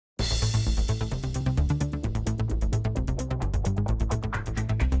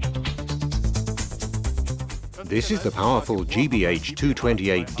This is the powerful GBH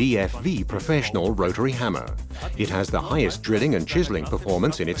 228 DFV Professional rotary hammer. It has the highest drilling and chiseling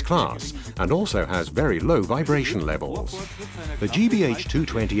performance in its class and also has very low vibration levels. The GBH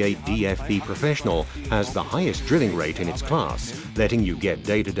 228 DFV Professional has the highest drilling rate in its class, letting you get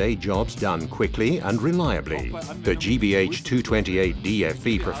day-to-day jobs done quickly and reliably. The GBH 228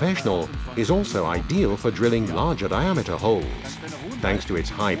 DFV Professional is also ideal for drilling larger diameter holes. Thanks to its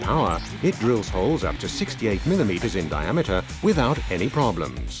high power, it drills holes up to 68 millimeters in diameter without any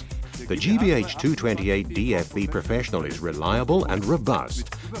problems. The GBH 228 DFV Professional is reliable and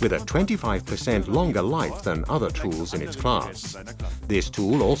robust, with a 25% longer life than other tools in its class. This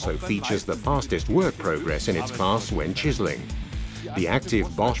tool also features the fastest work progress in its class when chiseling. The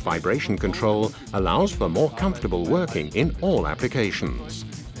active Bosch vibration control allows for more comfortable working in all applications.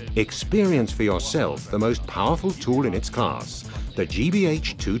 Experience for yourself the most powerful tool in its class, the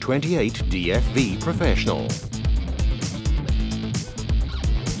GBH 228 DFV Professional.